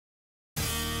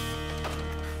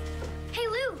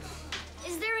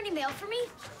any mail for me?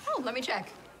 Oh, let me check.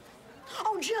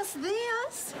 Oh, just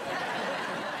this?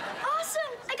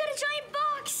 Awesome! I got a giant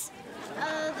box!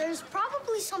 There's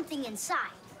probably something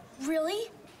inside. Really?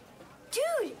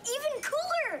 Dude, even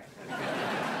cooler!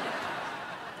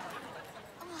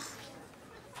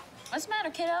 What's the matter,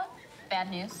 kiddo? Bad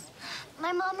news?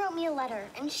 My mom wrote me a letter,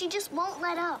 and she just won't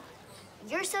let up.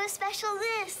 You're so special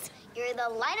this. You're the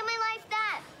light of my life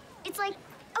that. It's like,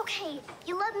 okay,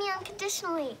 you love me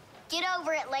unconditionally. Get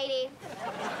over it, lady.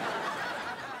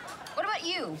 What about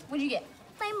you? What'd you get?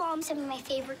 My mom sent me my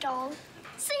favorite doll.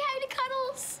 Say hi to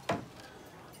Cuddles.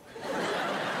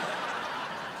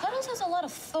 Cuddles has a lot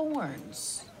of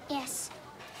thorns. Yes.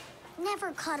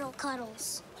 Never cuddle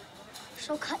Cuddles.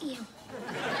 She'll cut you.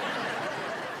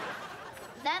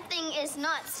 That thing is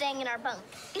not staying in our bunk.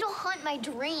 It'll haunt my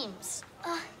dreams.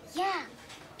 Yeah.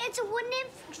 It's a wood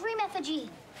nymph dream effigy.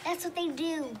 That's what they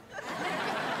do.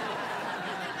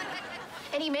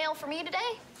 Any mail for me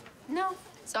today? No.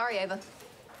 Sorry, Ava.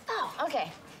 Oh,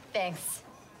 okay. Thanks.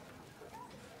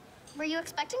 Were you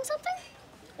expecting something?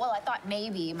 Well, I thought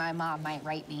maybe my mom might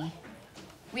write me.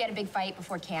 We had a big fight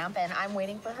before camp, and I'm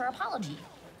waiting for her apology.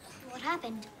 What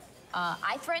happened?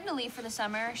 I threatened to leave for the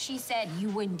summer. She said, you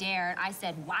wouldn't dare. And I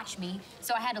said, watch me.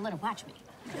 So I had to let her watch me.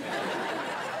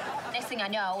 Next thing I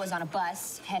know, I was on a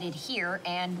bus headed here,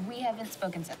 and we haven't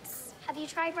spoken since. Have you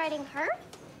tried writing her?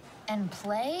 And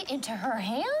play into her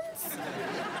hands?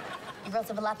 You girls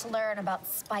have a lot to learn about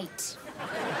spite.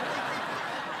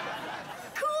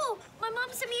 Cool! My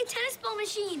mom sent me a tennis ball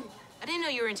machine. I didn't know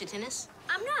you were into tennis.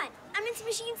 I'm not. I'm into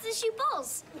machines that shoot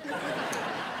balls.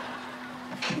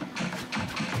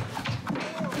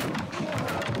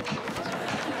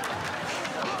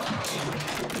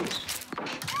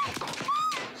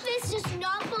 This does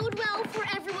not bode well for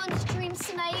everyone's dreams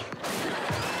tonight.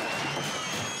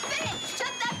 Finish!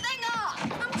 Shut that thing off!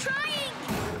 I'm trying!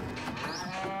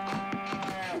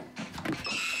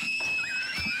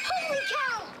 Holy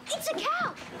cow! It's a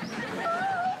cow!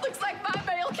 Looks like my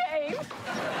mail came.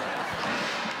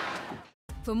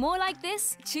 For more like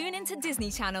this, tune into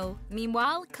Disney Channel.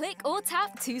 Meanwhile, click or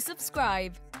tap to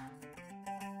subscribe.